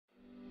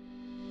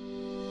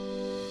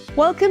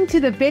Welcome to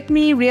the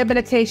Veterinary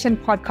Rehabilitation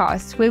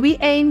Podcast, where we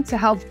aim to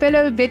help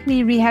fellow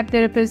veterinary rehab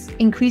therapists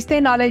increase their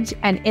knowledge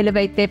and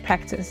elevate their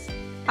practice.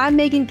 I'm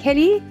Megan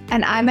Kelly.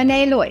 And I'm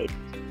Anae Lloyd.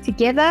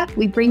 Together,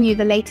 we bring you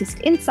the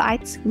latest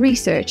insights,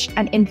 research,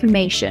 and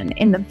information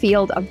in the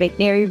field of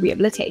veterinary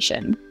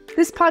rehabilitation.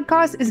 This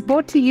podcast is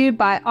brought to you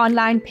by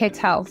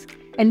Onlinepethealth,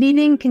 a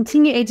leading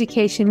continuing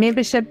education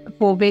membership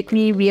for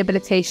veterinary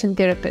rehabilitation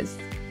therapists.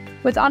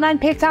 With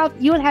Onlinepethealth,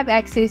 you'll have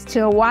access to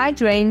a wide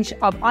range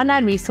of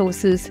online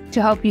resources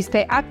to help you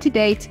stay up to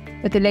date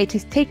with the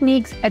latest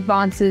techniques,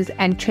 advances,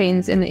 and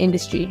trends in the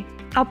industry.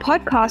 Our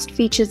podcast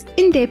features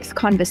in-depth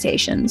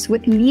conversations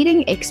with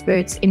leading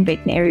experts in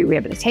veterinary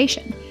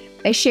rehabilitation.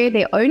 They share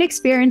their own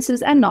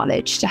experiences and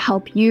knowledge to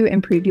help you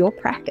improve your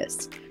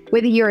practice.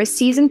 Whether you're a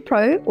seasoned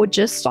pro or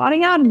just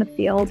starting out in the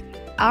field,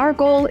 our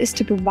goal is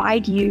to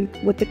provide you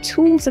with the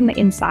tools and the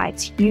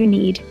insights you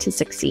need to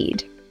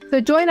succeed. So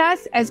join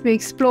us as we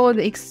explore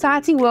the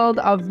exciting world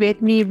of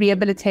veterinary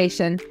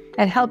rehabilitation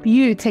and help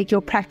you take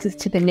your practice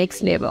to the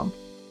next level.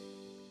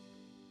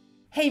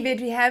 Hey Vet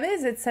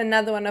Rehabbers, it's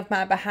another one of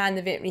my Behind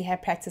the Vet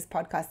Rehab Practice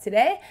podcast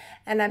today,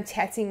 and I'm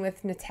chatting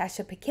with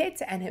Natacha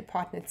Paquette and her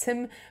partner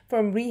Tim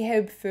from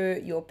Rehab for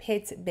Your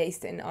Pet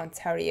based in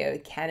Ontario,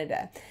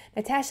 Canada.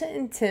 Natacha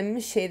and Tim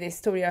share their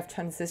story of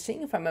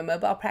transitioning from a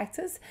mobile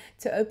practice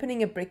to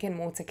opening a brick and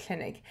mortar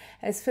clinic.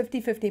 As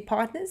 50-50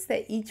 partners,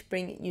 they each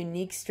bring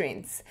unique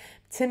strengths.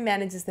 Tim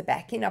manages the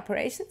back-end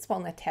operations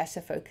while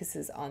Natacha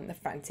focuses on the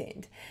front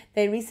end.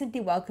 They recently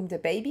welcomed a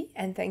baby,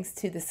 and thanks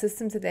to the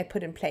systems that they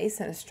put in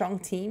place and a strong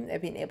team,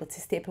 they've been able to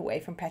step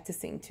away from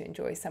practicing to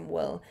enjoy some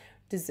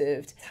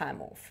well-deserved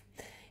time off.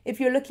 If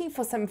you're looking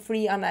for some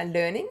free online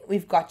learning,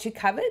 we've got you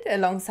covered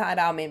alongside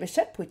our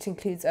membership, which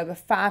includes over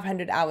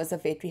 500 hours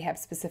of vet rehab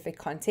specific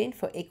content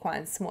for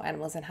equine, small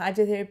animals, and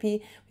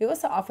hydrotherapy. We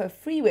also offer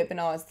free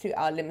webinars through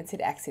our limited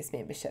access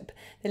membership.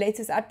 The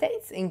latest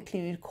updates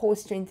include core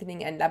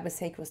strengthening and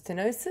lumbosacral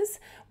stenosis,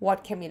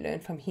 what can we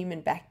learn from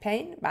human back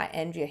pain by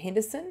Andrea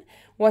Henderson,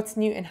 what's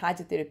new in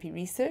hydrotherapy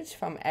research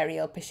from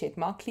Ariel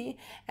Paquette-Markley,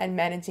 and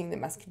managing the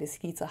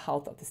musculoskeletal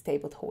health of the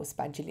stabled horse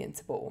by Gillian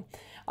Tabor.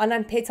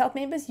 Online Pet Health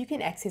members, you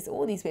can access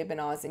all these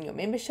webinars in your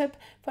membership.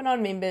 For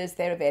non-members,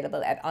 they're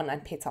available at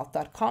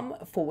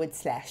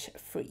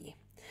onlinepethealth.com/free.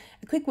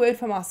 A quick word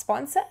from our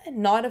sponsor.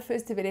 Nada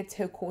first developed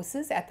her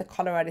courses at the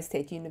Colorado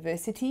State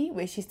University,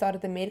 where she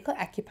started the medical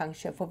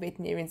acupuncture for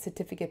veterinarian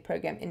certificate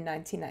program in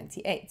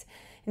 1998.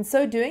 In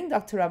so doing,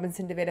 Dr.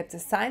 Robinson developed a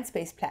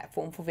science-based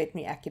platform for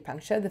veterinary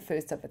acupuncture, the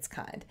first of its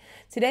kind.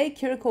 Today,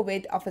 Curacao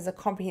Vet offers a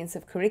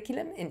comprehensive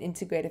curriculum in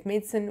integrative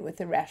medicine with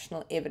a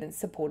rational,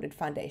 evidence-supported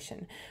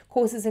foundation.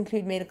 Courses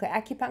include medical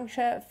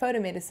acupuncture,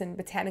 photomedicine,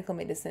 botanical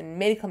medicine,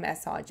 medical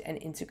massage, and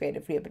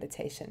integrative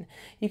rehabilitation.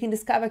 You can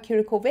discover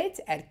Curacao Vet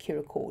at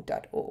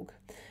curacao.org.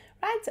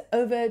 Right,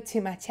 over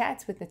to my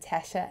chat with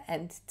Natacha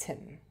and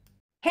Tim.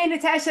 Hey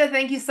Natacha,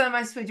 thank you so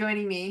much for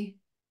joining me.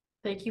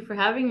 Thank you for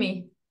having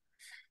me.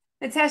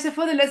 Natacha,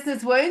 for the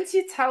listeners, won't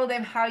you tell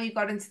them how you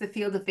got into the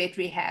field of vet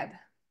rehab?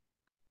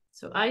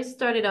 So I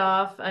started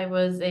off, I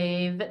was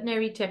a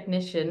veterinary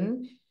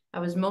technician. I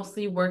was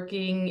mostly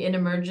working in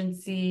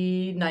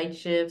emergency night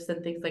shifts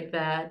and things like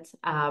that.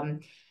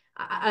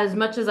 As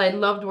much as I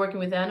loved working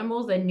with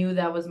animals, I knew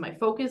that was my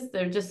focus.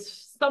 There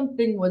just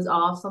something was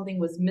off, something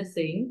was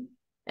missing.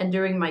 And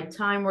during my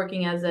time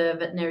working as a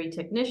veterinary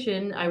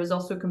technician, I was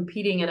also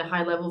competing at a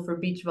high level for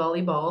beach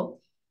volleyball.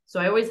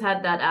 So I always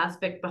had that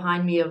aspect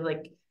behind me of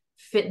like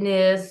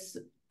fitness,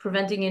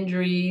 preventing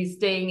injuries,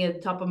 staying at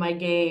the top of my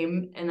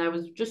game. And I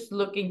was just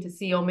looking to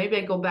see, oh, maybe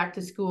I go back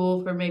to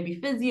school for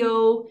maybe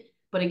physio.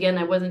 But again,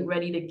 I wasn't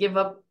ready to give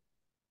up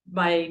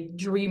my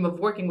dream of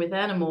working with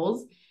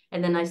animals.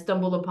 And then I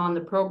stumbled upon the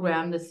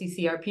program, the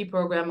CCRP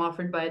program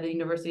offered by the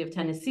University of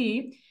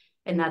Tennessee.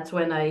 And that's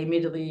when I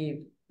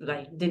immediately,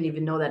 didn't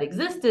even know that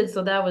existed.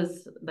 So that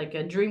was like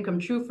a dream come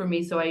true for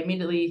me. So I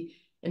immediately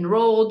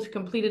enrolled,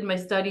 completed my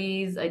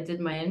studies. I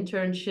did my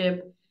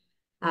internship.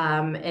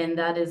 And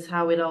that is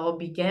how it all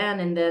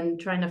began. And then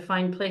trying to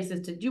find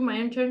places to do my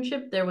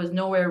internship, there was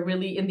nowhere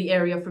really in the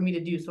area for me to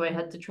do. So I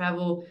had to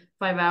travel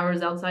 5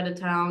 hours outside of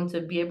town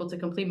to be able to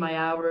complete my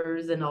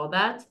hours and all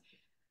that.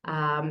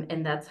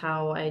 And that's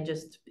how I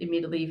just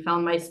immediately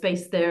found my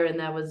space there.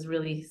 And that was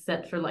really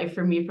set for life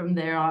for me from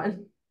there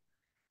on.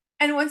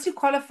 And once you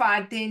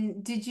qualified,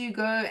 then did you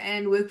go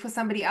and work for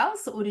somebody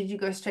else, or did you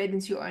go straight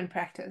into your own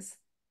practice?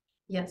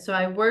 Yeah, so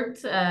I worked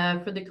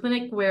for the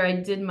clinic where I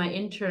did my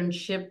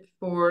internship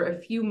for a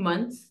few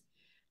months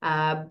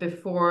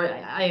before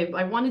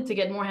I wanted to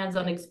get more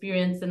hands-on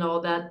experience and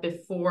all that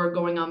before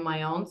going on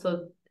my own.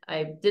 So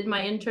I did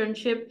my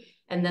internship,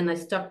 and then I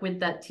stuck with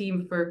that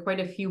team for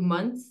quite a few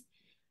months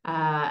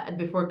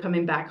before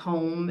coming back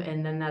home.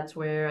 And then that's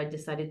where I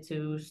decided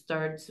to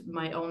start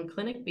my own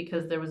clinic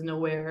because there was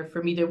nowhere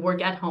for me to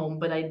work at home,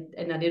 but I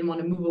didn't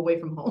want to move away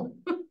from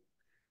home.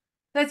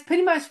 That's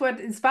pretty much what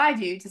inspired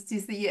you, just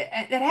is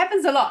that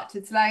happens a lot.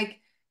 It's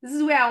like, this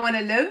is where I want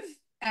to live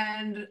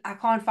and I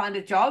can't find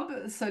a job,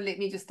 so let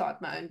me just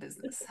start my own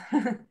business.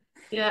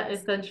 Yeah,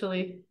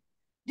 essentially.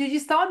 Did you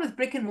start with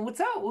brick and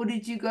mortar or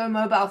did you go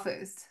mobile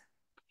first?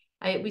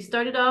 We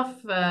started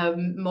off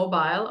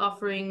mobile,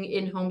 offering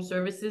in-home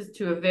services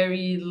to a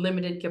very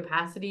limited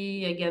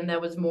capacity. Again,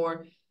 that was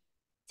more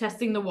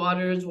testing the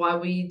waters while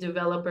we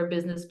develop our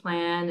business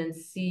plan and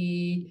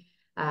see,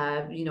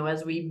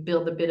 as we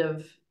build a bit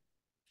of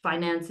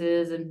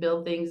finances and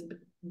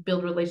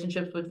build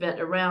relationships with vet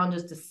around,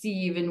 just to see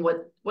even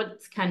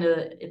what's kind of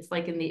it's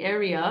like in the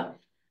area.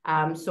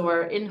 So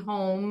our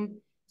in-home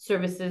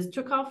services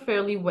took off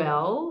fairly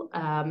well.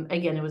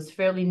 Again, it was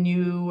fairly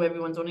new.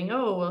 Everyone's wondering,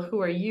 oh, well,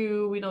 who are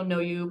you? We don't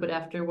know you. But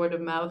after word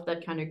of mouth,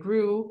 that kind of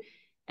grew.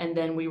 And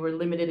then we were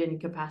limited in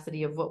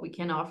capacity of what we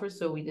can offer.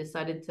 So we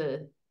decided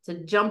to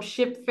jump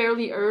ship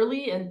fairly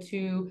early and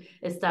to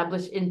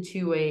establish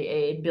into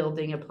a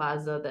building, a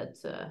plaza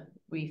that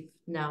we've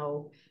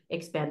now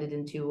expanded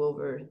into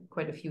over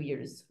quite a few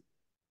years.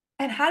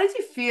 And how did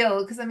you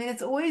feel? Because I mean,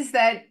 it's always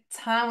that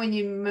time when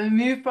you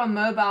move from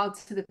mobile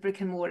to the brick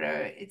and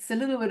mortar. It's a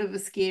little bit of a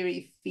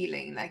scary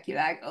feeling. Like you're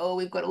like, oh,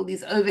 we've got all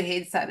these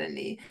overheads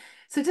suddenly.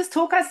 So just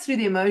talk us through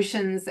the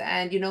emotions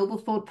and,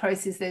 the thought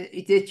process that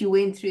you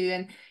went through.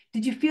 And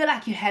did you feel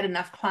like you had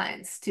enough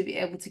clients to be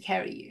able to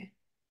carry you?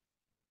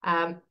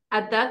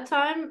 At that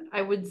time,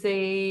 I would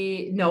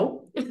say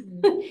no.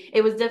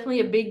 It was definitely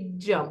a big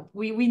jump.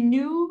 We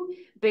knew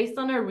based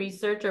on our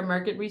research, our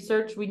market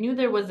research, we knew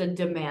there was a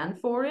demand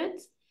for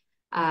it.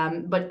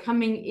 But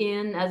coming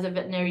in as a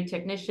veterinary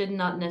technician,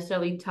 not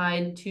necessarily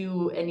tied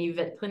to any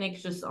vet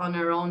clinics, just on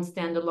our own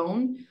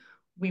standalone,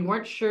 we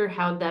weren't sure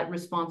how that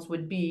response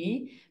would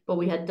be, but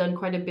we had done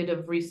quite a bit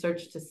of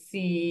research to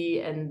see,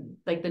 and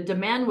like the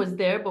demand was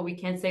there, but we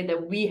can't say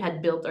that we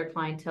had built our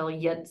clientele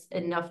yet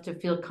enough to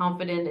feel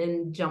confident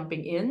in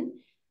jumping in.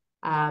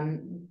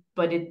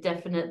 But it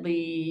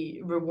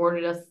definitely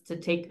rewarded us to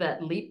take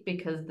that leap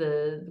because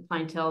the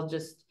clientele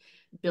just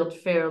built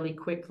fairly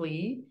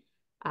quickly.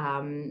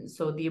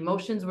 So the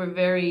emotions were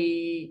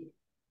very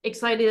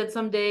excited at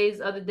some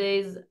days, other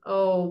days,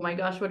 oh my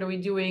gosh, what are we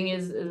doing?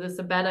 Is this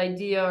a bad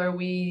idea? Are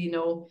we,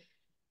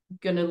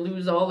 gonna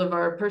lose all of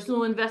our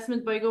personal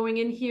investment by going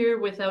in here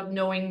without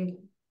knowing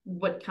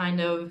what kind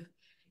of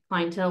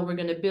clientele we're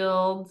gonna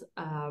build?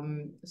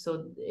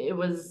 So it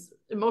was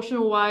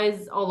emotional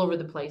wise all over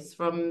the place,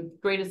 from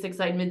greatest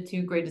excitement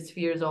to greatest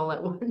fears all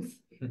at once.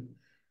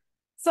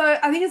 So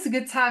I think it's a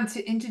good time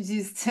to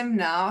introduce Tim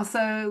now.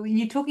 So when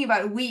you're talking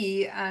about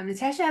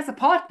Natacha has a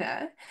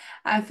partner,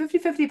 a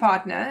 50-50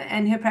 partner,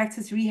 and her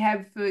practice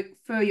Rehab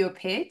for your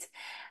pet.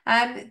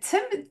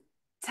 Tim,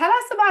 tell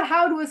us about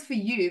how it was for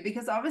you,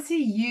 because obviously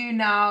you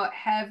now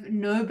have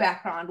no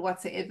background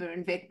whatsoever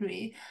in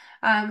veterinary.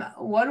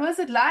 What was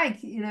it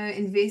like,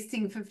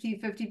 investing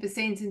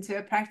 50% into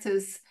a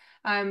practice?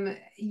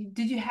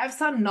 Did you have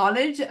some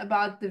knowledge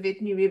about the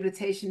veterinary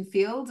rehabilitation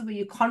field? Were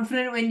you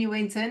confident when you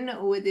went in,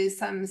 or were there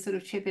some sort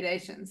of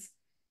trepidations?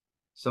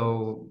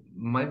 So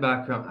my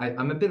background,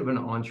 I'm a bit of an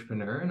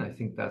entrepreneur, and I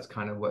think that's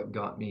kind of what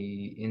got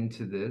me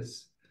into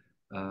this.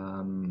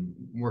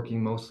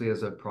 Working mostly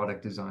as a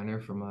product designer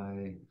for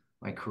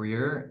my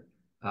career.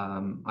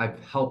 I've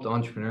helped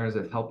entrepreneurs,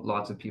 I've helped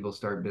lots of people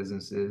start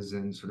businesses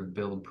and sort of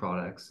build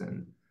products,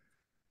 and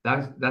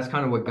that's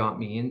kind of what got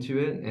me into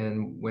it.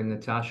 And when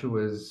Natacha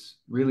was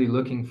really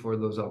looking for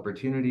those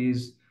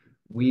opportunities,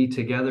 we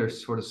together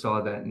sort of saw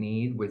that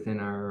need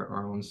within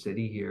our own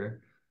city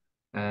here.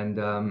 And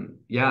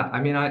yeah, I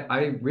mean,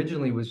 I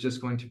originally was just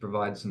going to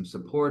provide some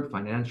support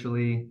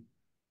financially.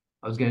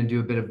 I was going to do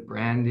a bit of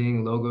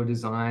branding, logo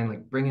design,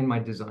 like bring in my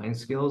design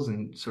skills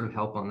and sort of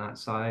help on that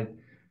side,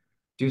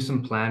 do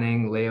some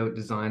planning, layout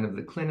design of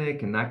the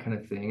clinic and that kind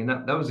of thing. And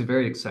that was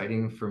very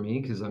exciting for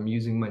me because I'm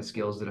using my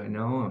skills that I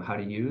know how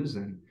to use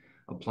and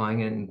applying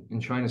it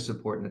and trying to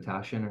support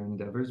Natacha in her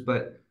endeavors.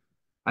 But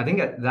I think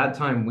at that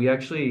time, we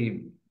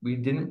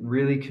didn't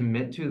really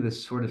commit to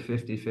this sort of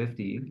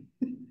 50-50.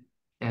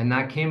 And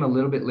that came a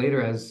little bit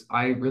later as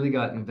I really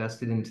got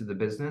invested into the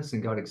business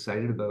and got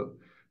excited about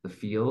the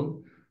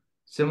field.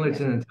 Similar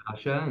to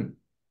Natacha,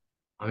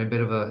 I'm a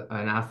bit of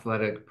an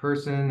athletic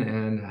person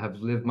and have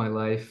lived my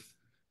life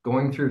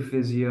going through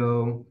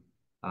physio,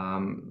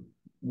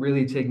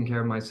 really taking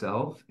care of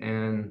myself.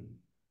 And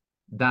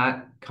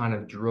that kind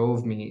of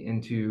drove me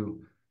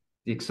into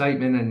the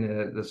excitement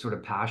and the sort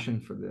of passion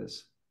for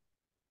this.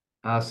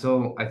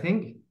 So I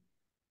think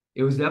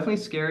it was definitely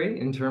scary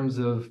in terms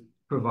of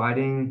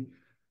providing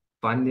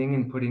funding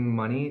and putting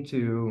money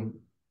to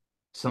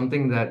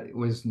something that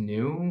was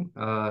new,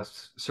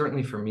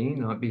 certainly for me,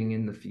 not being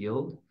in the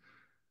field.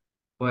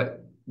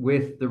 But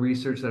with the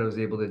research that I was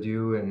able to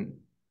do and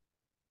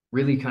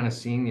really kind of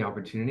seeing the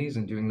opportunities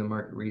and doing the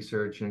market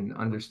research and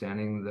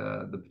understanding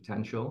the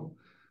potential,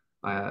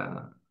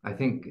 I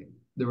think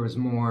there was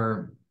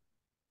more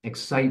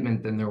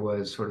excitement than there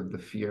was sort of the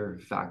fear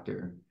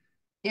factor.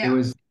 It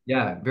was,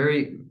 yeah,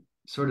 very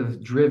sort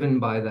of driven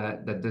by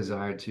that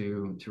desire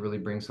to really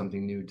bring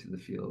something new to the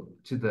field,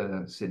 to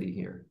the city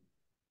here.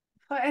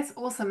 Oh, that's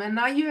awesome. And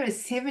now you're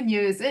 7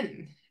 years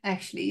in,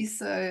 actually.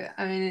 So,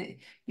 I mean,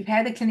 you've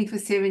had the clinic for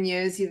 7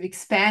 years, you've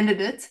expanded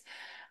it.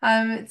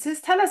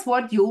 Just tell us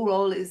what your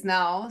role is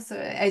now. So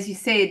as you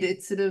said,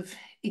 it's sort of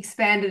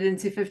expanded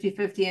into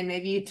 50-50, and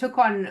maybe you took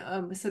on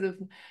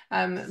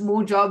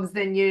more jobs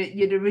than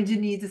you'd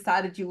originally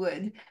decided you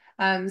would.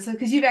 So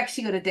because you've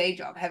actually got a day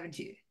job, haven't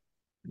you?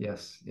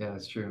 Yes, yeah,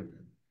 it's true.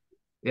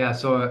 Yeah,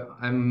 so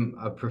I'm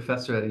a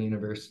professor at a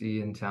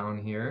university in town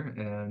here,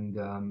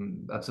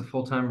 and that's a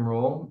full-time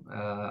role.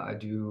 I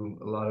do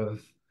a lot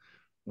of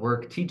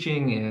work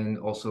teaching and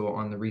also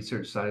on the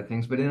research side of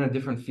things, but in a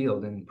different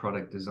field in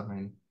product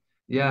design.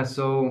 Yeah,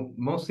 so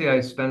mostly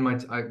I spend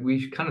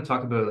we kind of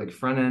talk about like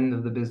front end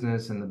of the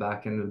business and the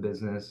back end of the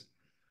business.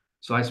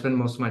 So I spend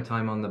most of my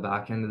time on the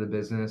back end of the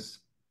business,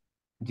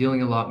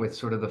 dealing a lot with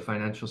sort of the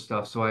financial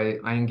stuff. So I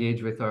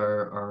engage with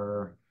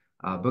our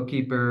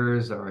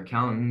bookkeepers, our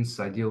accountants.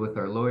 I deal with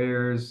our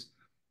lawyers.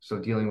 So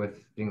dealing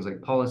with things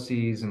like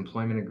policies,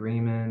 employment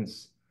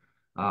agreements,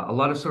 a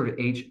lot of sort of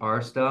HR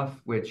stuff,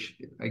 which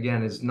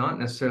again is not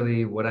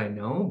necessarily what I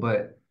know,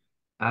 but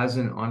as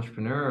an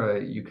entrepreneur,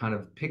 you kind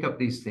of pick up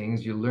these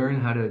things, you learn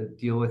how to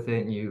deal with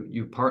it, and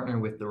you partner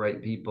with the right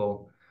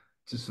people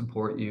to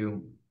support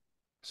you.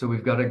 So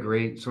we've got a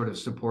great sort of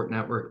support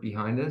network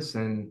behind us,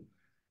 and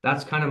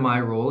that's kind of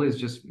my role, is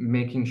just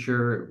making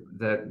sure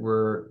that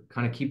we're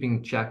kind of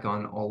keeping check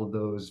on all of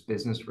those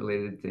business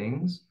related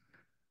things.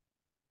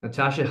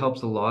 Natacha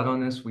helps a lot on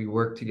this. We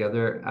work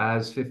together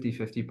as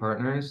 50-50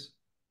 partners,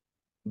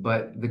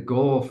 but the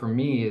goal for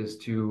me is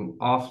to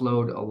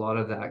offload a lot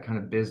of that kind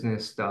of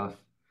business stuff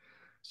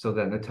so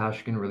that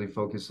Natacha can really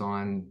focus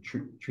on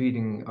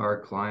treating our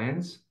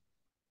clients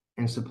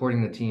and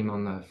supporting the team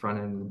on the front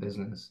end of the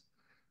business.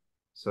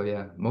 So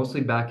yeah,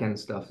 mostly back end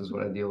stuff is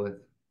what I deal with.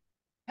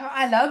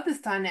 I love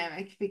this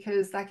dynamic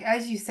because, like,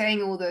 as you're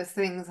saying all those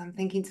things, I'm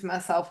thinking to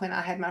myself when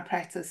I had my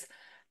practice,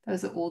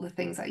 those are all the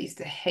things I used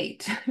to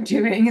hate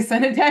doing. So,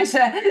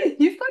 Natacha,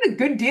 you've got a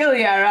good deal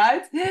here,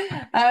 right?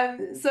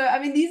 So, I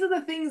mean, these are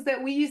the things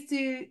that we used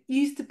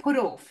to put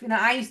off. You know,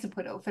 I used to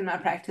put off in my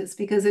practice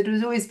because it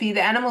would always be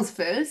the animals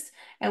first,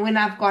 and when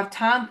I've got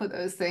time for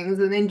those things,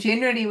 and then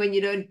generally when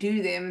you don't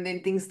do them,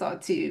 then things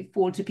start to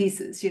fall to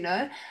pieces.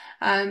 So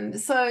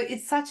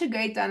it's such a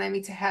great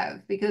dynamic to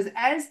have because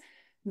as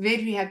vet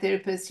rehab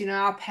therapists,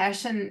 our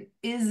passion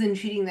is in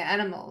treating the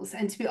animals.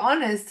 And to be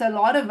honest, a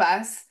lot of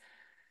us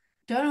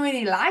don't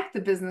really like the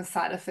business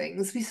side of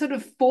things. We sort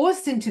of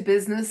forced into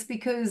business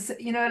because,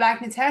 like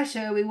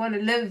Natacha, we want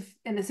to live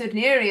in a certain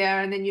area,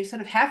 and then you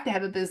sort of have to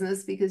have a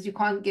business because you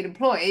can't get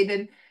employed.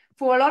 And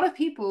for a lot of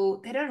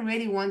people, they don't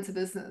really want a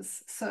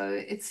business.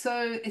 So it's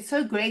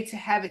so great to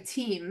have a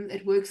team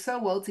that works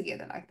so well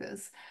together like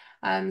this.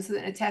 So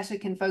that Natacha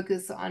can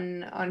focus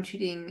on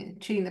treating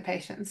the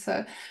patients.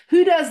 So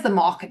who does the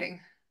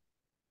marketing?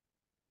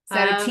 Is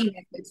that a Um, team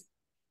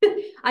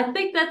effort? I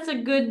think that's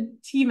a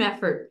good team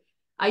effort.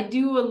 I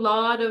do a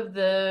lot of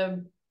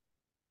the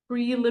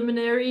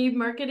preliminary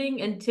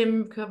marketing, and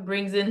Tim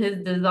brings in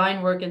his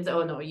design work and says,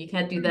 "Oh no, you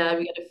can't do that.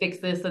 We got to fix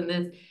this and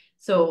this."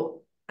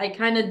 So I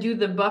kind of do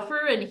the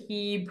buffer, and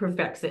he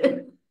perfects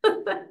it.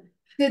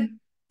 Did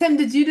Tim,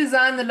 did you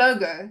design the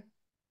logo?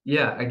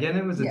 Yeah, again,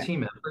 it was a Yeah.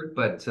 team effort,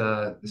 but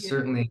Yeah.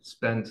 certainly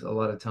spent a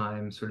lot of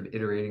time sort of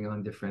iterating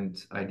on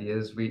different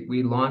ideas.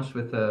 We launched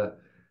with a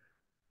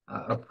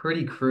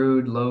pretty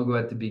crude logo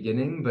at the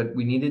beginning, but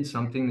we needed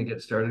something to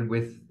get started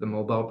with the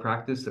mobile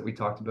practice that we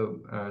talked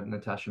about,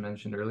 Natacha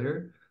mentioned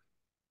earlier.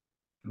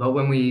 But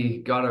when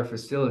we got our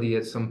facility,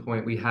 at some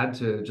point, we had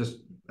to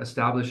just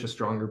establish a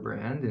stronger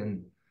brand,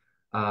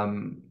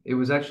 and it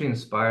was actually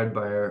inspired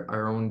by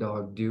our own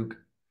dog, Duke,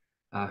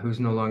 who's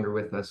no longer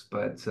with us.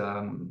 But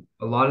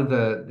a lot of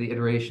the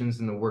iterations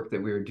and the work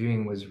that we were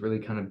doing was really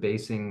kind of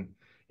basing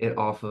it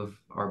off of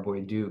our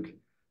boy Duke.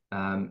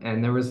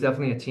 And there was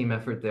definitely a team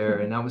effort there,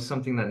 and that was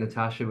something that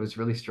Natacha was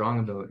really strong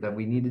about, that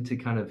we needed to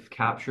kind of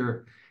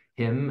capture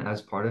him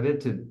as part of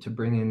it to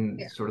bring in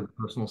Yeah. sort of the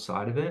personal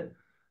side of it,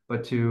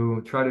 but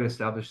to try to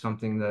establish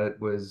something that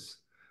was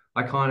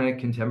iconic,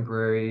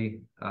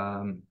 contemporary.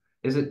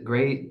 Is it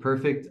great,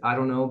 perfect? I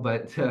don't know,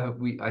 but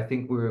I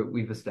think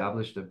we've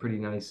established a pretty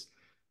nice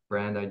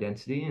brand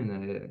identity, and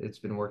it's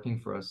been working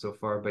for us so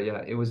far. But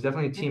yeah, it was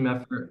definitely a team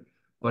effort,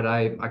 but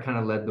I kind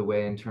of led the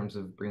way in terms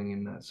of bringing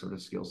in that sort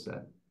of skill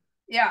set.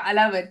 Yeah, I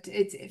love it.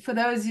 It's for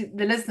the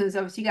listeners,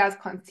 obviously you guys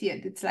can't see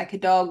it. It's like a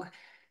dog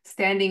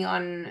standing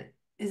on,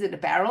 is it a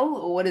barrel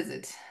or what is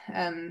it?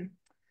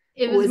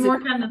 It Or was is it, more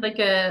kind of like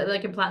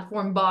a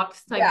platform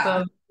box type yeah,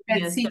 of,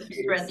 that's yeah,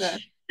 see-through. So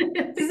stretch.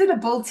 is it a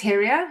bull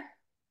terrier?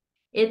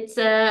 It's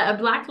a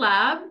black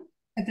lab.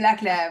 A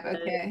black lab,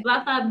 okay.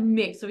 Black lab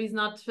mix, so he's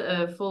not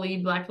fully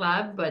black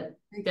lab, but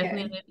Okay.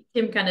 definitely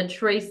Tim kind of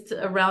traced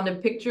around a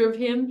picture of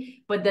him,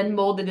 but then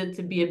molded it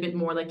to be a bit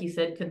more, like you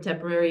said,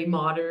 contemporary, Yeah.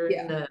 modern.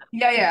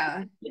 Yeah,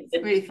 yeah. It's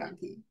really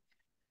funky.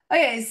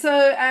 Okay, so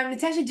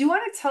Natacha, do you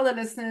want to tell the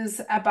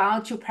listeners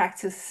about your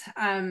practice?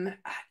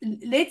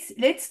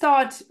 Let's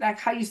start like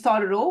how you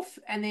started off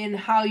and then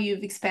how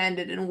you've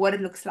expanded and what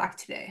it looks like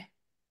today.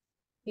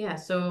 Yeah,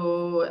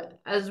 so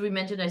as we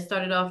mentioned, I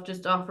started off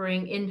just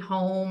offering in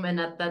home, and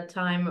at that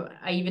time,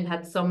 I even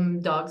had some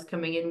dogs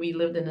coming in. We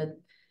lived in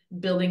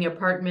building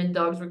apartment,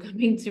 dogs were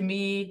coming to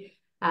me.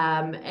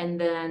 And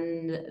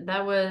then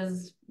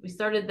we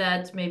started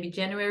that maybe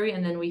January,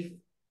 and then we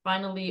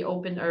finally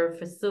opened our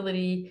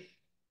facility.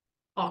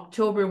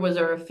 October was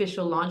our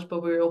official launch,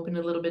 but we were open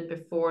a little bit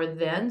before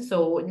then.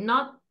 So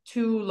not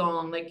too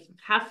long, like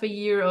half a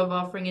year of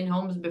offering in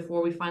homes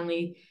before we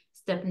finally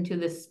stepped into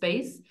this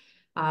space.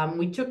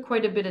 We took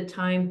quite a bit of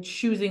time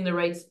choosing the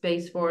right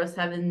space for us.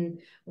 Having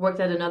worked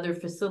at another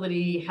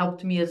facility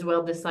helped me as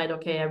well decide,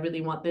 okay, I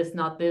really want this,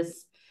 not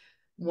this.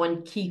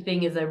 One key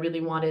thing is I really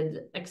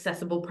wanted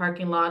accessible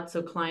parking lots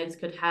so clients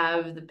could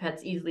have the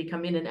pets easily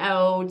come in and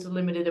out,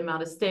 limited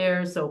amount of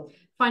stairs. So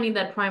finding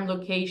that prime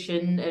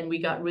location, and we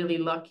got really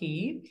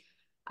lucky.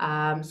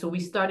 So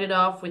we started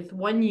off with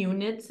one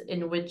unit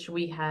in which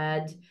we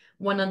had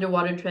one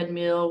underwater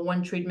treadmill,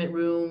 one treatment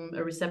room,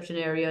 a reception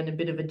area, and a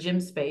bit of a gym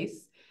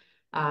space.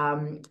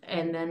 And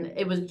then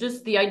it was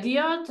just, the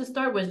idea to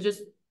start was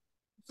just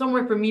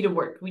somewhere for me to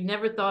work. We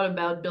never thought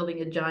about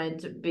building a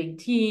giant big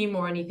team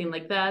or anything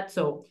like that.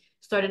 So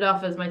started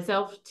off as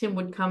myself. Tim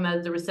would come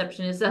as the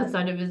receptionist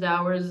outside of his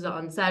hours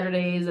on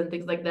Saturdays and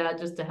things like that,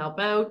 just to help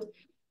out.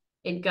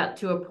 It got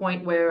to a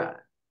point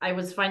where I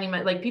was finding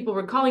like people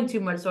were calling too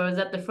much. So I was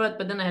at the front,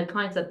 but then I had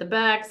clients at the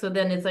back. So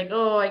then it's like,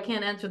 oh, I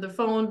can't answer the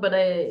phone, but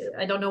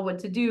I don't know what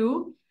to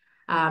do.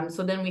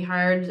 So then we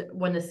hired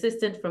one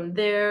assistant from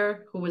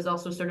there who was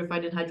also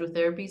certified in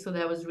hydrotherapy. So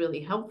that was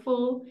really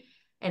helpful.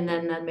 And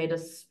then that made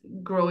us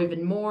grow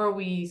even more.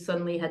 We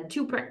suddenly had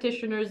 2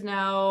 practitioners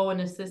now, an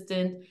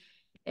assistant.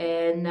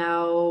 And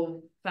now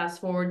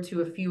fast forward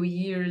to a few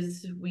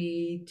years,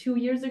 2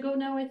 years ago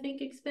now, I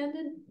think,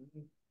 expanded.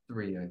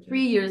 3, I think.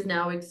 3 years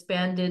now,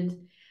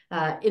 expanded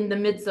in the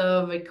midst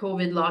of a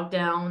COVID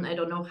lockdown. I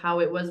don't know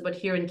how it was, but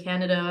here in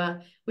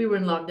Canada, we were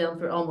in lockdown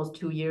for almost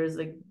 2 years.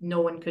 Like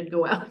no one could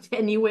go out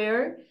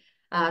anywhere.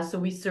 So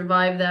we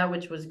survived that,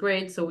 which was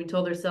great. So we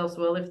told ourselves,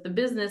 well, if the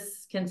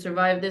business can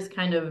survive this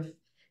kind of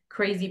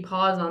crazy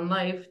pause on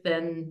life,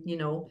 then,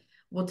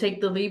 we'll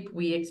take the leap.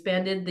 We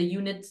expanded the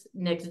unit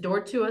next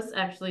door to us.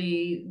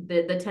 Actually,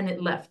 the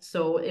tenant left.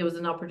 So it was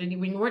an opportunity.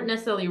 We weren't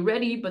necessarily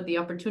ready, but the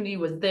opportunity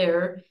was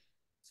there.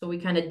 So we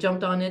kind of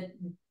jumped on it,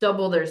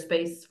 doubled our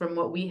space from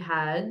what we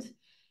had.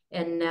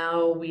 And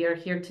now we are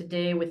here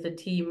today with a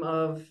team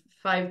of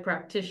 5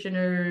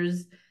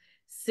 practitioners,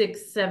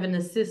 6, 7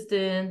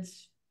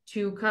 assistants,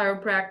 2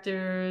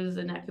 chiropractors,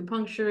 an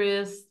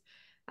acupuncturist,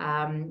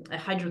 a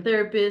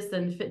hydrotherapist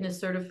and fitness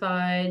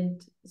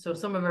certified. So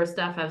some of our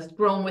staff has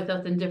grown with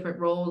us in different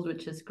roles,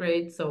 which is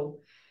great. So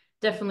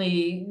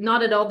definitely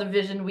not at all the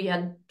vision we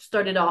had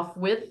started off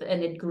with,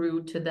 and it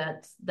grew to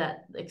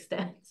that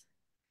extent.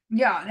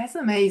 Yeah, that's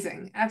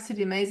amazing.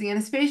 Absolutely amazing. And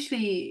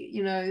especially,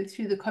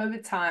 through the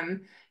COVID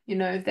time,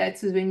 if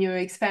that was when you were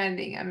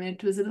expanding. I mean,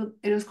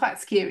 it was quite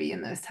scary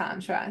in those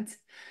times, right?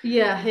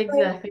 Yeah,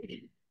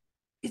 exactly.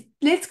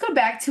 Let's go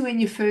back to when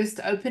you first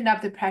opened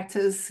up the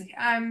practice.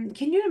 Can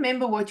you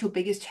remember what your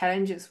biggest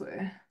challenges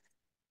were?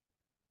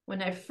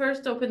 When I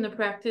first opened the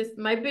practice,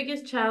 my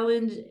biggest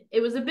challenge,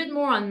 it was a bit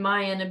more on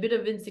my end, a bit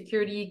of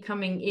insecurity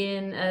coming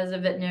in as a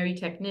veterinary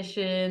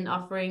technician,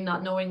 offering,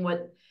 not knowing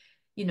what,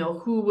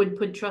 who would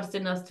put trust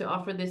in us to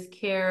offer this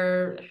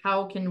care,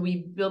 how can we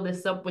build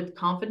this up with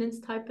confidence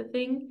type of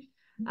thing.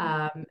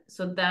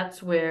 So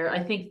that's where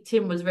I think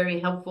Tim was very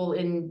helpful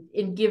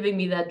in giving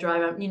me that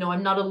drive.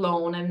 I'm not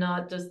alone. I'm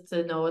not just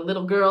a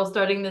little girl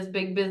starting this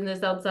big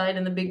business outside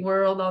in the big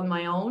world on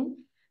my own.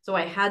 So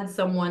I had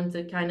someone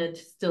to kind of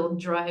still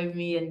drive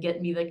me and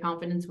get me the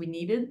confidence we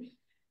needed.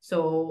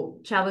 So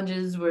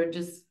challenges were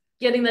just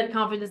getting that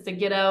confidence to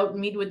get out,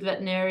 meet with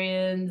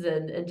veterinarians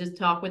and just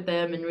talk with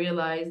them and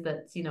realize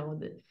that,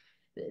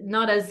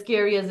 not as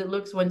scary as it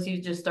looks once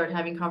you just start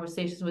having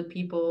conversations with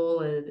people.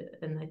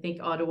 And I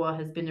think Ottawa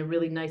has been a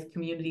really nice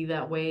community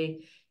that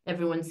way.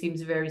 Everyone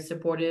seems very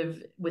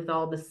supportive with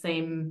all the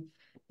same,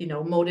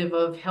 motive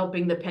of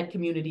helping the pet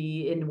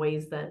community in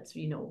ways that,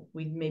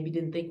 we maybe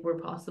didn't think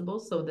were possible.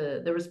 So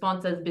the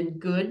response has been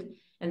good.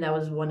 And that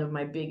was one of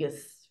my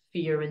biggest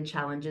fear and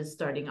challenges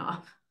starting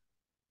off.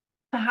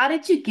 How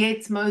did you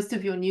get most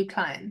of your new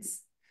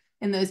clients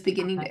in those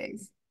beginning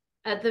days?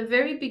 At the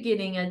very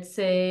beginning, I'd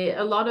say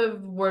a lot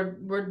of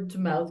word to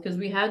mouth, because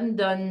we hadn't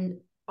done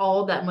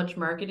all that much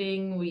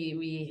marketing.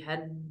 We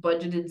had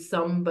budgeted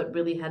some, but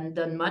really hadn't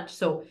done much.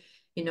 So,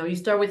 you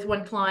start with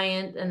one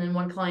client, and then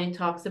one client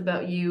talks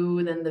about you,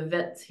 and then the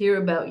vets hear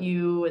about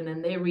you, and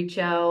then they reach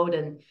out,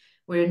 and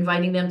we're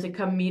inviting them to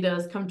come meet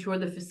us, come tour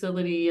the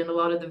facility, and a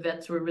lot of the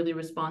vets were really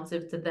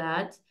responsive to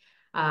that.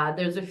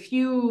 There's a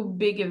few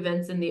big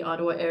events in the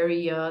Ottawa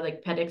area,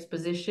 like pet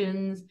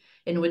expositions,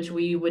 in which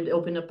we would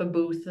open up a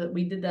booth.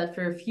 We did that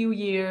for a few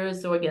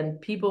years. So again,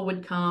 people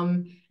would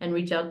come and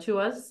reach out to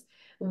us.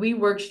 We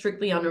work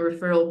strictly on a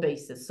referral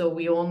basis. So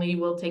we only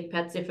will take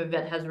pets if a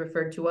vet has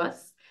referred to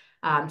us.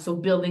 So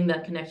building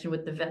that connection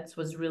with the vets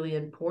was really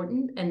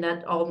important. And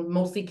that all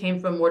mostly came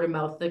from word of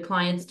mouth. The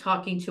clients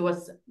talking to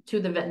us,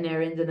 to the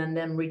veterinarians, and then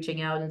them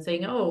reaching out and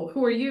saying, oh,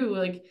 who are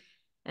you?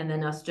 And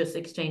then us just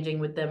exchanging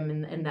with them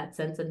in that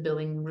sense and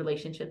building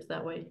relationships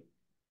that way.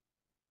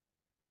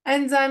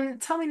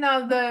 And tell me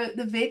now,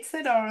 the vets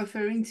that are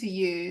referring to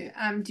you,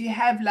 do you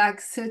have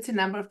like certain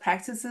number of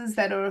practices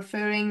that are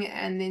referring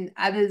and then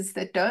others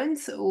that don't,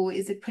 or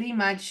is it pretty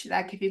much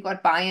like if you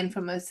got buy-in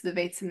from most of the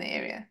vets in the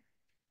area?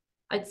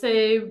 I'd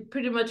say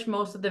pretty much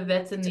most of the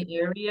vets in the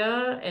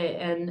area,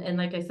 and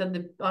like I said,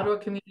 the Ottawa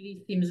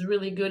community seems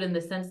really good in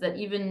the sense that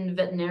even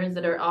veterinarians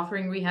that are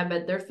offering rehab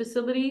at their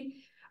facility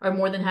are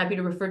more than happy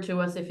to refer to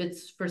us if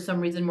it's for some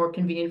reason more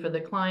convenient for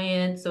the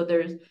client. So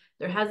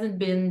there hasn't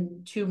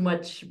been too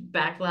much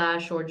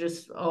backlash or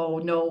just, oh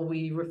no,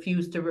 we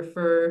refuse to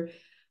refer.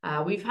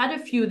 We've had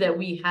a few that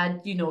we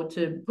had,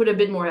 to put a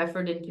bit more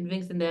effort in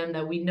convincing them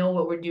that we know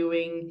what we're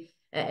doing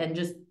and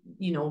just,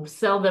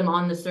 sell them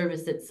on the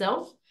service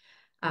itself.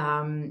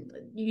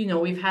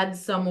 We've had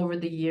some over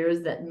the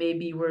years that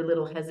maybe were a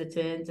little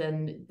hesitant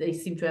and they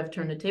seem to have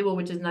turned the table,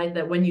 which is nice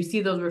that when you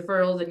see those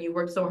referrals and you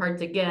work so hard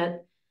to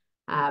get,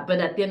 but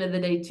at the end of the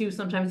day too,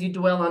 sometimes you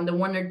dwell on the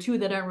one or two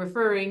that aren't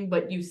referring,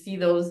 but you see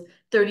those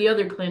 30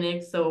 other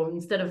clinics. So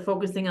instead of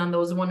focusing on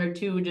those one or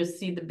two, just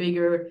see the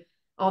bigger,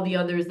 all the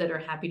others that are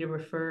happy to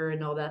refer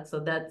and all that. So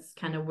that's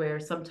kind of where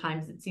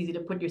sometimes it's easy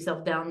to put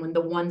yourself down when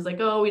the one's like,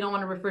 oh, we don't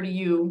want to refer to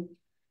you.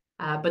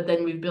 But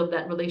then we've built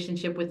that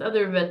relationship with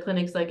other vet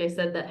clinics, like I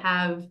said, that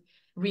have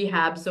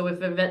rehab. So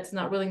if a vet's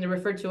not willing to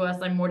refer to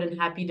us, I'm more than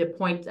happy to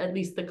point at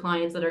least the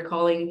clients that are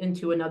calling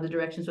into another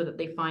direction so that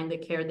they find the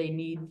care they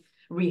need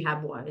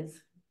rehab wise.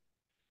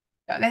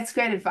 Yeah, that's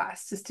great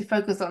advice, just to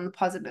focus on the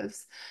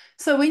positives.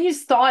 So when you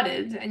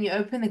started and you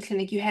opened the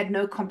clinic, you had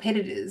no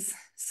competitors.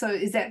 So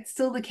is that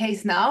still the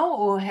case now,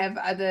 or have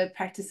other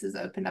practices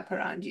opened up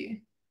around you?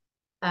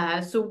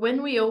 So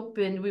when we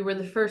opened, we were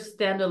the first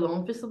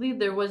standalone facility.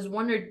 There was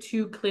one or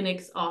two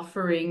clinics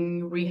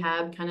offering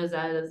rehab kind of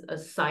as a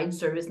side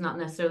service, not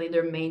necessarily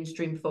their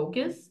mainstream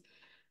focus.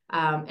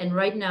 And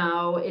right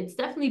now, it's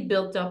definitely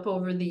built up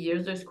over the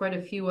years. There's quite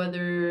a few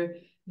other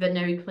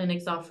veterinary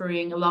clinics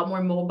offering a lot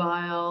more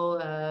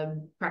mobile,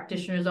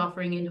 practitioners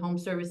offering in-home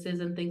services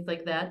and things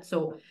like that.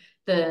 So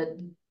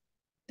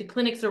the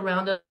clinics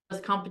around us,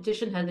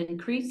 competition has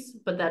increased,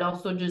 but that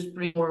also just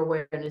brings more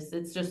awareness.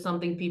 It's just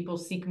something people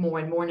seek more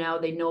and more now.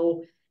 They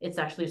know it's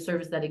actually a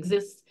service that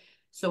exists.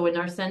 So in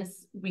our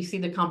sense, we see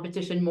the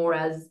competition more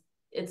as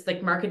it's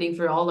like marketing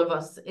for all of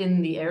us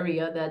in the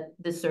area that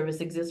this service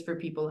exists for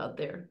people out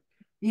there.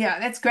 Yeah,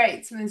 that's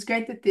great. I mean, it's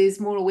great that there's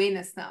more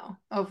awareness now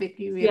of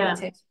veterinary Yeah.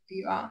 rehabilitation where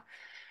you are.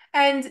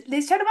 And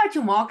let's chat about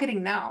your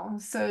marketing now.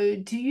 So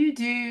do you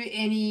do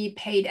any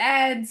paid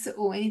ads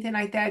or anything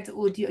like that?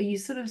 Or are you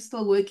sort of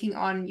still working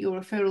on your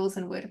referrals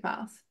and word of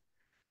mouth?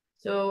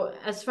 So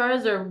as far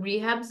as our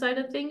rehab side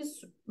of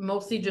things,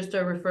 mostly just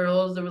our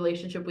referrals, the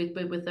relationship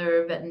with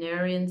our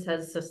veterinarians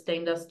has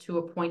sustained us to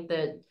a point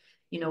that,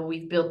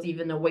 we've built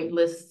even a wait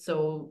list.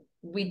 So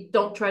we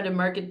don't try to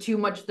market too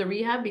much the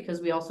rehab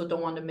because we also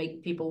don't want to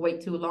make people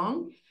wait too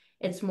long.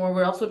 It's more,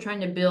 we're also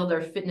trying to build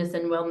our fitness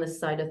and wellness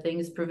side of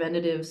things,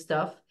 preventative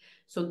stuff.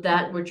 So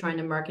that we're trying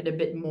to market a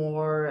bit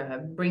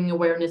more, bring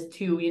awareness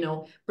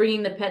to,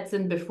 bringing the pets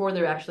in before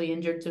they're actually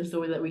injured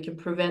so that we can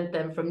prevent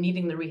them from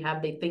needing the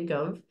rehab they think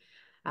of.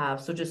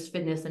 So just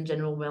fitness and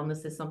general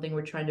wellness is something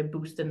we're trying to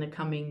boost in the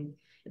coming,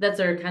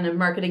 that's our kind of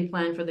marketing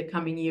plan for the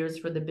coming years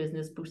for the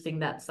business, boosting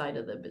that side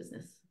of the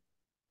business.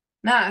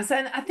 Nice.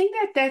 And I think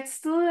that that's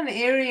still an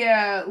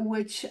area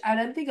which I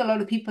don't think a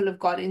lot of people have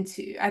got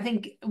into. I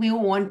think we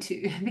all want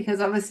to,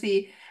 because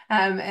obviously,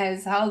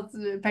 as health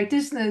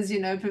practitioners,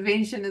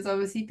 prevention is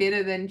obviously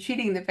better than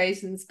treating the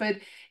patients, but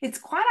it's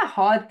quite a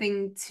hard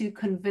thing to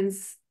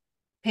convince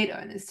pet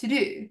owners to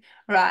do,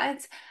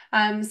 right?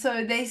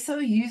 So they're so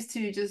used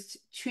to just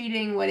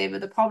treating whatever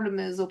the problem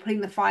is or putting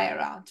the fire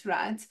out,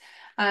 right?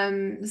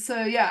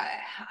 So yeah,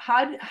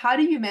 how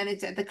do you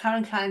manage that? The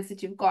current clients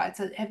that you've got,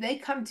 so have they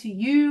come to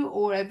you,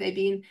 or have they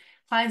been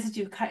clients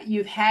that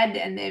you've had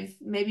and they've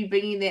maybe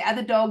bringing their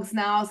other dogs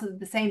now so that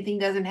the same thing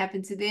doesn't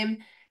happen to them?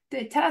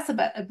 Tell us a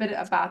bit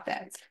about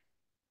that.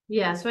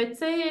 Yeah, so I'd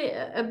say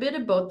a bit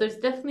of both.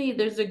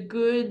 There's a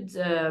good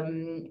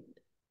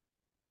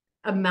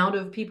amount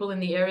of people in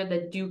the area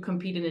that do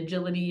compete in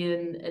agility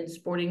and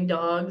sporting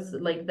dogs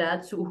like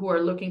that, so who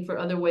are looking for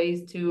other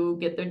ways to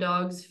get their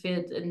dogs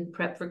fit and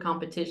prep for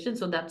competition.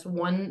 So that's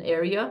one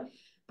area,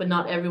 but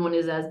not everyone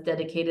is as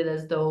dedicated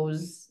as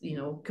those,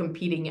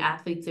 competing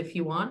athletes, if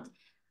you want.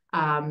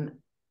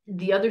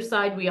 The other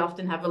side, we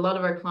often have a lot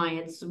of our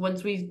clients,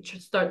 once we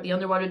start the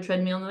underwater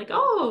treadmill, and they're like,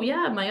 oh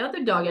yeah, my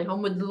other dog at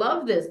home would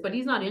love this, but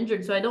he's not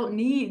injured, so I don't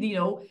need,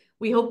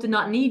 we hope to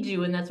not need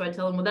you. And that's why I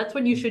tell them, well, that's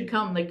when you should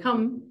come, like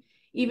come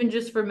even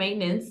just for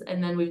maintenance.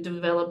 And then we've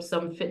developed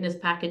some fitness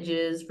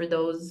packages for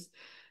those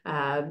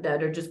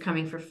that are just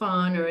coming for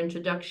fun or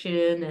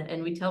introduction.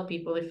 And we tell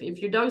people, if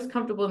your dog's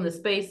comfortable in the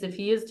space, if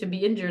he is to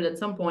be injured at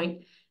some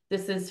point,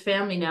 this is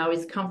family now,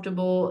 he's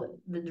comfortable,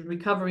 the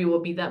recovery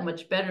will be that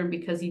much better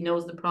because he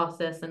knows the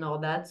process and all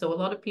that. So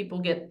a lot of people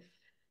get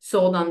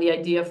sold on the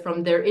idea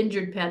from their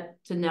injured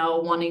pet to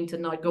now wanting to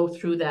not go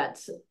through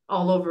that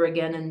all over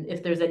again. And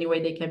if there's any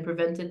way they can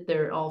prevent it,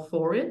 they're all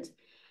for it.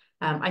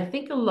 I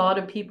think a lot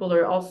of people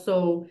are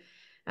also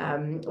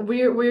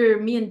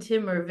Me and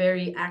Tim are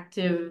very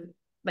active,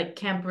 like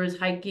campers,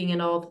 hiking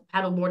and all,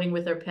 paddleboarding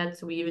with our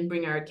pets. We even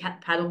bring our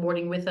cat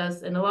paddleboarding with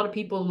us. And a lot of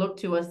people look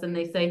to us and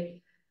they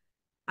say,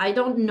 I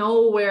don't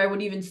know where I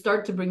would even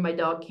start to bring my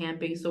dog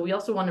camping. So we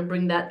also want to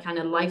bring that kind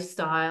of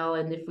lifestyle.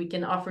 And if we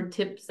can offer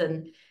tips,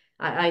 and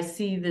I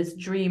see this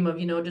dream of,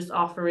 just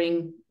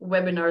offering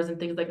webinars and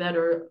things like that,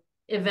 or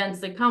events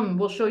that come,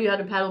 we'll show you how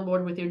to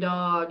paddleboard with your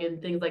dog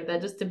and things like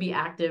that, just to be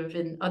active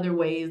in other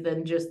ways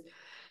than just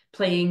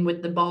playing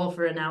with the ball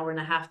for an hour and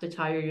a half to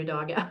tire your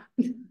dog out.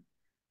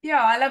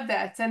 Yeah, I love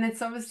that. And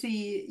it's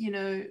obviously,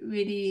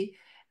 really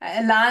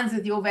aligns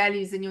with your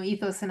values and your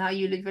ethos and how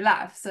you live your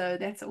life. So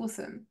that's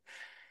awesome.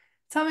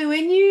 Tell me,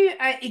 when you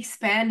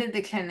expanded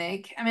the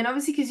clinic, I mean,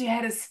 obviously because you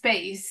had a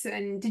space,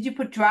 and did you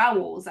put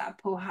drywalls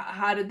up, or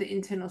how did the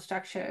internal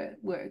structure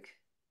work?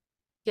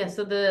 Yeah,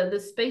 so the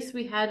space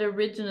we had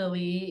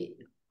originally,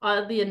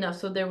 oddly enough,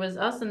 so there was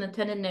us and the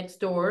tenant next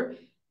door.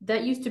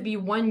 That used to be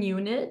one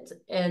unit,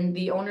 and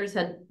the owners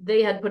had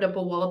put up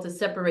a wall to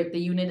separate the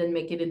unit and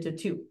make it into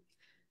two.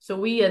 So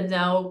we have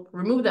now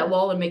removed that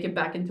wall and make it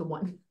back into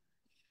one.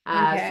 So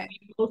Okay.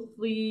 we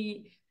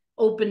mostly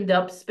opened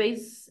up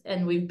space,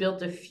 and we've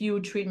built a few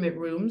treatment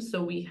rooms.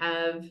 So we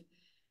have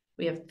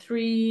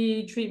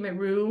 3 treatment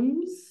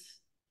rooms,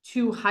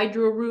 2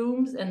 hydro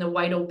rooms, and a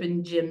wide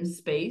open gym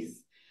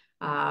space,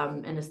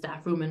 and a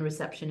staff room and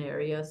reception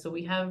area. So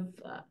we have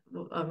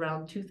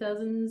around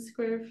 2,000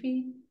 square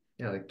feet.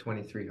 Yeah, like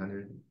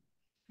 2,300.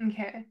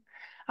 Okay.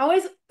 I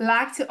always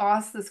like to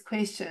ask this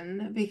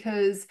question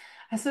because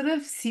I sort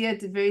of see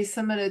it very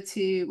similar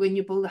to when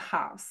you build a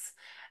house,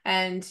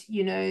 and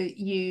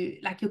you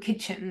like your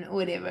kitchen or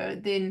whatever,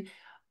 then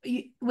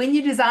when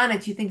you design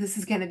it, you think this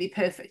is going to be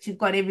perfect. You've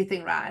got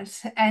everything right.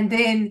 And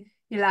then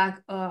you're like,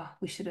 oh,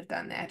 we should have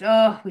done that.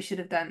 Oh, we should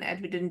have done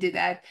that. We didn't do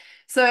that.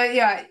 So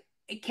yeah,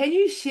 can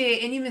you share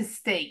any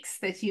mistakes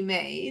that you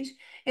made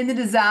in the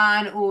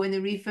design or in the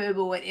refurb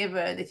or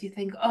whatever that you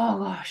think, oh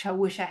gosh, I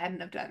wish I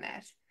hadn't have done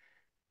that?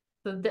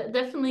 So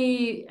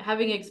definitely,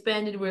 having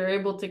expanded, we were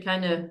able to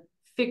kind of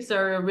fix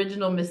our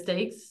original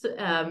mistakes,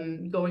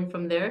 going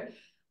from there.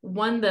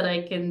 One that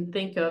I can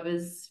think of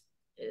is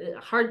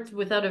hard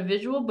without a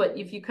visual, but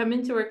if you come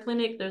into our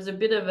clinic, there's a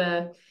bit of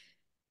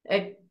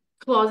a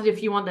closet,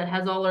 if you want, that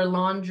has all our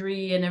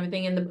laundry and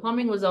everything, and the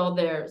plumbing was all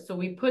there. So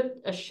we put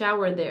a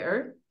shower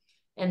there,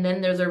 and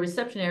then there's a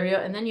reception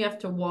area, and then you have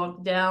to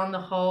walk down the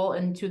hall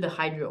and to the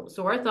hydro.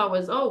 So our thought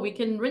was, oh, we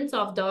can rinse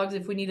off dogs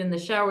if we need in the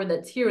shower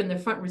that's here in the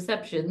front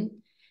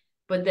reception,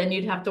 but then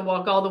you'd have to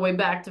walk all the way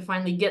back to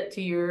finally get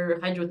to your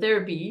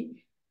hydrotherapy.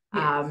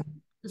 Yes.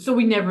 So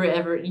we never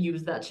ever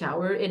used that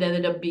shower. It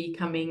ended up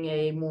becoming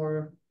a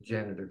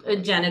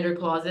janitor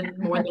closet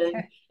more than,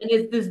 Okay. and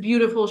it's this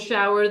beautiful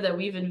shower that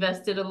we've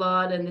invested a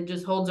lot, and it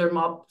just holds our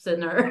mops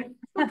and our.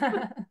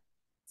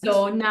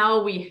 So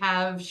now we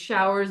have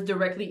showers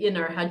directly in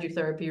our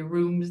hydrotherapy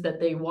rooms that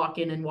they walk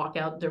in and walk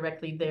out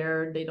directly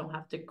there. They don't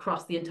have to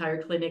cross the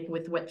entire clinic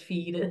with wet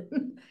feet and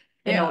all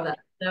Yeah. that.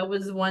 That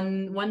was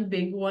one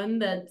big one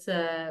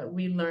that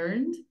we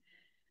learned.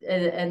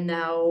 And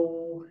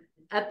now,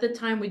 at the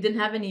time, we didn't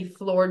have any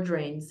floor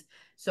drains.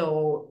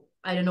 So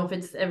I don't know if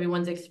it's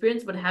everyone's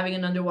experience, but having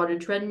an underwater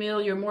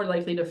treadmill, you're more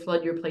likely to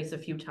flood your place a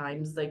few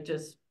times, like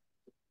just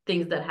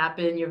things that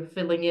happen, you're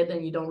filling it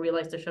and you don't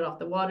realize to shut off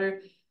the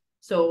water.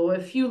 So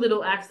a few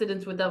little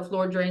accidents without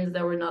floor drains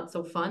that were not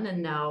so fun.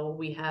 And now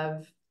we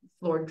have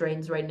floor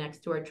drains right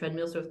next to our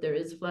treadmill. So if there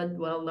is flood,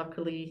 well,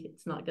 luckily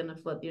it's not going to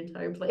flood the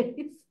entire place.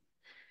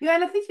 Yeah,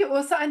 and I think you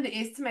also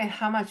underestimate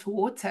how much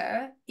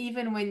water,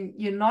 even when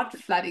you're not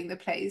flooding the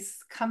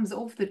place, comes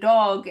off the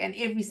dog, and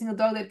every single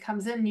dog that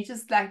comes in, you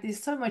just like,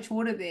 there's so much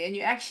water there, and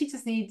you actually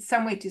just need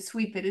somewhere to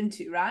sweep it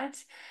into, right?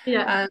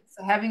 Yeah.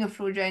 So having a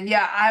floor drain,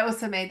 yeah, I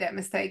also made that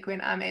mistake when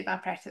I made my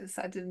practice.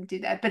 I didn't do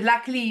that, but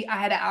luckily I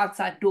had an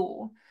outside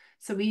door,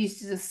 so we used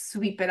to just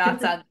sweep it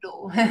outside the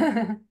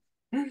door.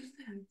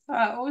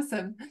 Oh,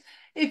 awesome.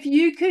 If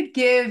you could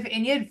give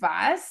any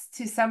advice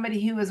to somebody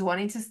who was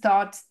wanting to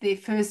start their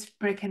first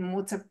brick and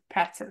mortar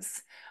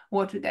practice,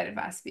 what would that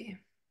advice be?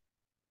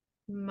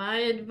 My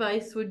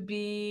advice would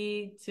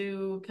be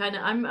to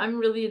I'm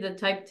really the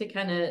type to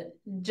kind of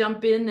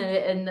jump in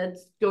and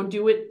let's go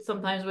do it,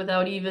 sometimes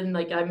without even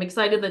like, I'm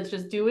excited, let's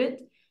just do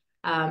it.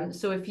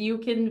 So if you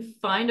can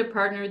find a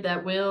partner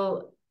that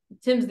will,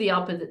 Tim's the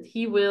opposite.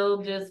 He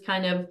will just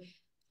kind of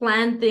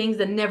plan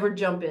things and never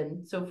jump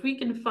in. So if we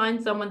can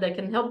find someone that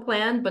can help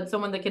plan, but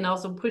someone that can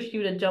also push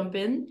you to jump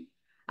in.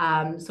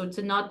 So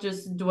to not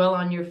just dwell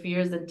on your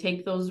fears and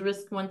take those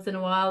risks once in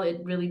a while,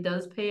 it really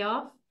does pay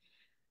off.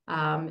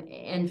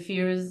 And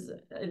fears,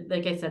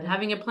 like I said,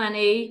 having a plan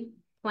A,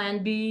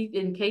 plan B,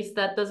 in case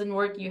that doesn't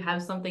work, you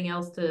have something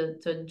else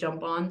to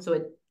jump on. So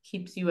it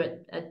keeps you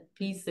at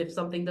peace. If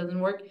something doesn't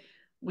work,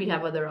 we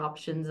have other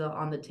options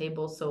on the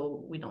table.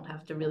 So we don't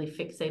have to really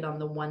fixate on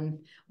the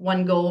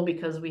one goal,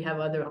 because we have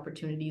other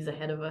opportunities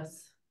ahead of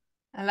us.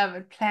 I love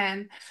it.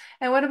 Plan.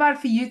 And what about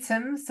for you,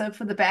 Tim? So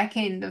for the back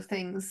end of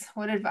things,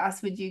 what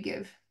advice would you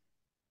give?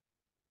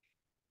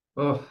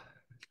 Oh,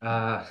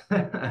 uh,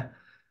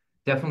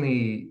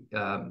 definitely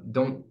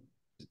don't,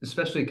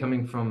 especially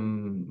coming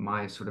from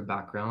my sort of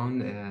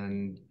background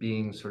and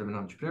being sort of an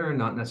entrepreneur,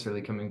 not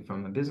necessarily coming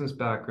from a business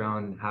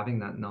background, having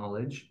that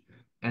knowledge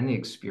and the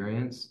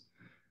experience,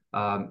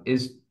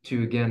 is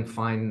to, again,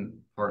 find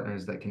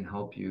partners that can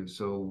help you.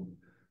 So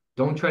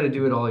don't try to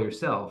do it all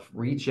yourself.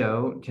 Reach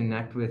out,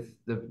 connect with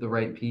the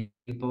right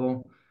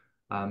people.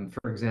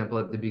 For example,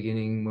 at the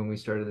beginning, when we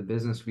started the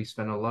business, we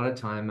spent a lot of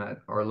time at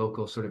our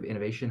local sort of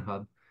innovation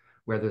hub,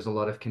 where there's a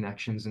lot of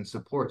connections and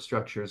support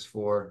structures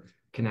for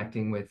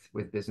connecting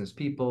with business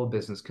people,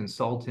 business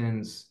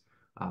consultants,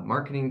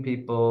 marketing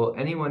people,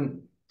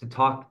 anyone to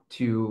talk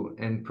to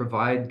and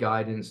provide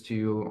guidance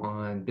to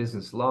on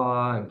business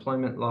law,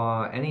 employment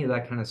law, any of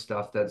that kind of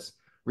stuff that's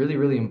really,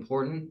 really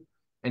important,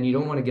 and you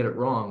don't want to get it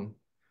wrong.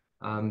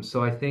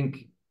 So I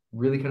think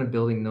really kind of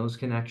building those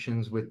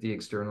connections with the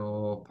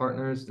external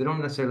partners. They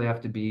don't necessarily have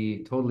to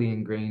be totally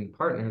ingrained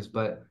partners,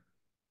 but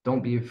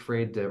don't be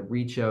afraid to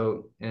reach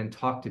out and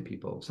talk to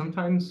people.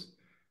 Sometimes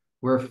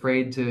we're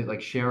afraid to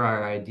like share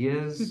our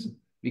ideas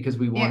because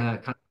we want to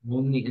kind of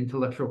own the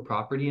intellectual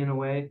property in a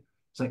way.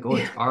 It's like, oh,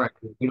 it's our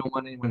idea. We don't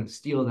want anyone to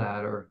steal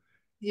that. Or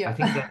I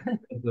think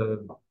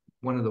that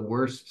one of the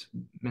worst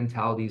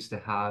mentalities to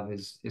have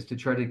is to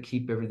try to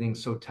keep everything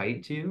so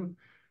tight to you.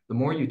 The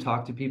more you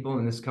talk to people,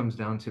 and this comes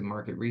down to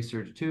market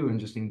research too, and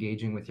just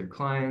engaging with your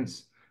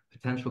clients,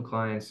 potential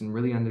clients, and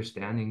really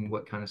understanding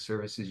what kind of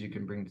services you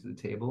can bring to the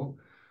table.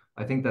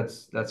 I think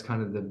that's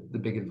kind of the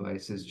big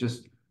advice, is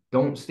just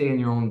don't stay in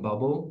your own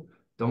bubble.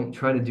 Don't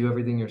try to do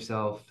everything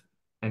yourself,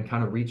 and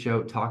kind of reach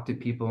out, talk to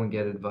people, and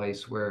get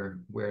advice where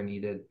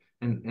needed,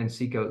 and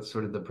seek out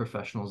sort of the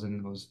professionals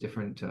in those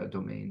different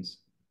domains.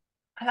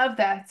 I love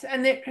that.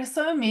 And there are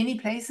so many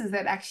places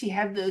that actually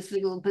have those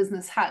little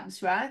business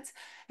hubs, right?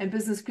 And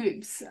business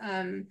groups.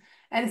 And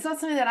it's not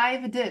something that I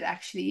ever did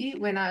actually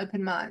when I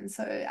opened mine.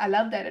 So I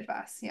love that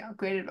advice. Yeah,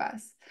 great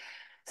advice.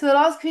 So the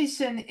last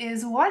question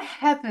is, what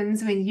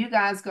happens when you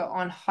guys go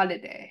on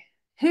holiday?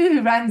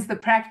 Who runs the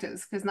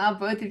practice? Because now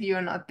both of you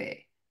are not there.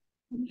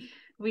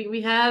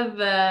 We have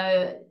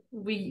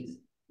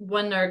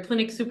one, our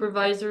clinic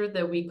supervisor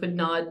that we could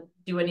not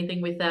do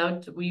anything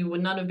without. We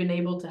would not have been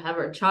able to have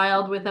our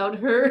child without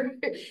her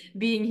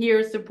being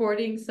here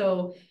supporting.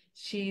 So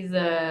she's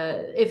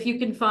if you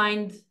can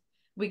find,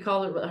 we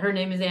call her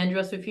name is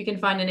Andrea. So if you can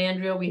find an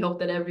Andrea, we hope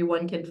that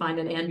everyone can find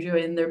an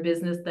Andrea in their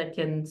business that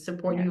can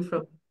support you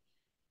from,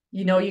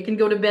 you know, you can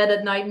go to bed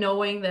at night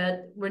knowing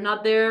that we're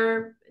not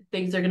there,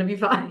 things are going to be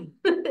fine.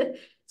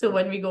 So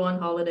when we go on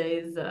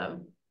holidays,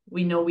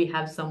 we know we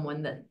have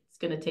someone that's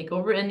going to take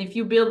over. And if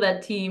you build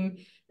that team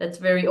that's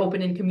very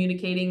open and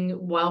communicating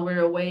while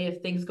we're away,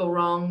 if things go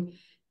wrong,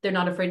 they're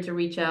not afraid to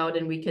reach out,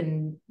 and we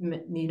can,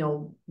 you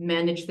know,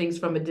 manage things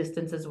from a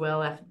distance as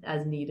well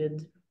as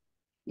needed.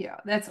 Yeah,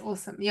 that's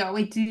awesome. Yeah,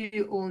 we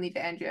do all need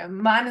Andrea.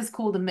 Mine is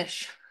called a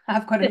Mish.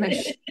 I've got a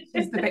Mish.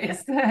 She's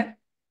the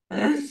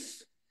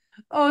best.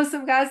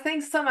 Awesome, guys.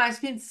 Thanks so much. It's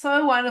been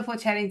so wonderful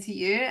chatting to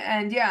you.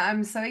 And yeah,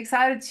 I'm so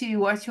excited to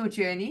watch your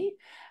journey.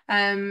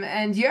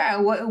 And yeah,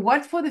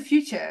 what for the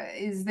future?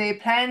 Is there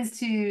plans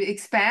to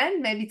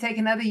expand, maybe take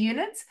another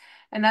unit,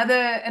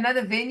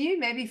 another venue,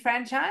 maybe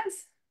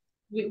franchise?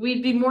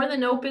 We'd be more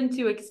than open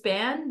to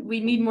expand. We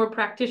need more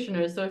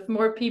practitioners. So if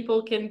more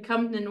people can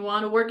come and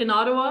want to work in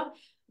Ottawa,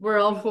 we're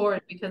all for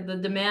it, because the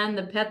demand,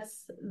 the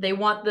pets, they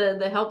want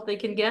the help they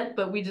can get,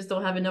 but we just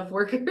don't have enough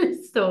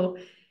workers. So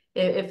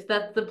if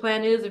that's the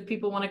plan is, if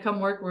people want to come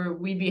work,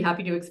 we'd be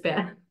happy to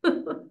expand.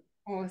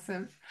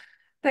 Awesome.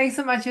 Thanks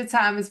so much for your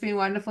time. It's been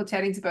wonderful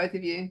chatting to both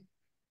of you.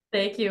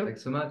 Thank you.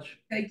 Thanks so much.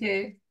 Thank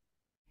you.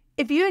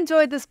 If you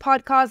enjoyed this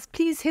podcast,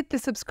 please hit the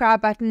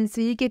subscribe button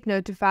so you get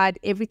notified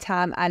every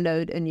time I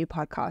load a new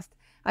podcast.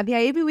 I'm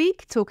here every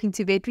week talking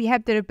to vet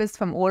rehab therapists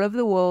from all over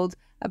the world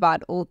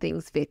about all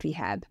things vet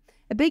rehab.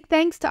 A big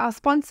thanks to our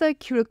sponsor,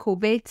 Curacao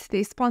Vet.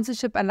 Their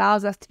sponsorship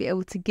allows us to be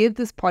able to give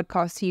this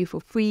podcast to you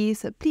for free,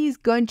 so please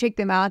go and check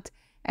them out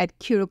at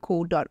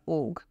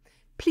curacao.org.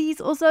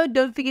 Please also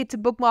don't forget to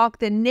bookmark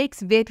the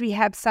next Vet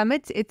Rehab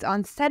Summit. It's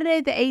on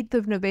Saturday the 8th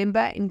of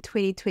November in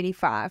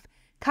 2025.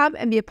 Come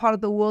and be a part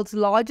of the world's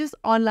largest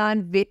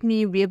online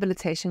veterinary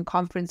rehabilitation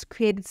conference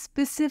created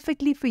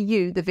specifically for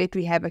you, the vet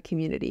rehabber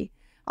community.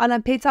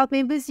 Online Pet Health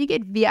members, you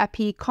get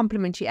VIP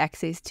complimentary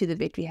access to the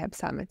Vet Rehab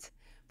Summit.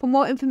 For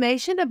more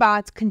information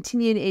about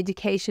continuing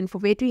education for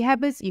vet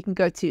rehabbers, you can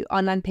go to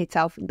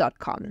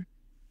onlinepethealth.com.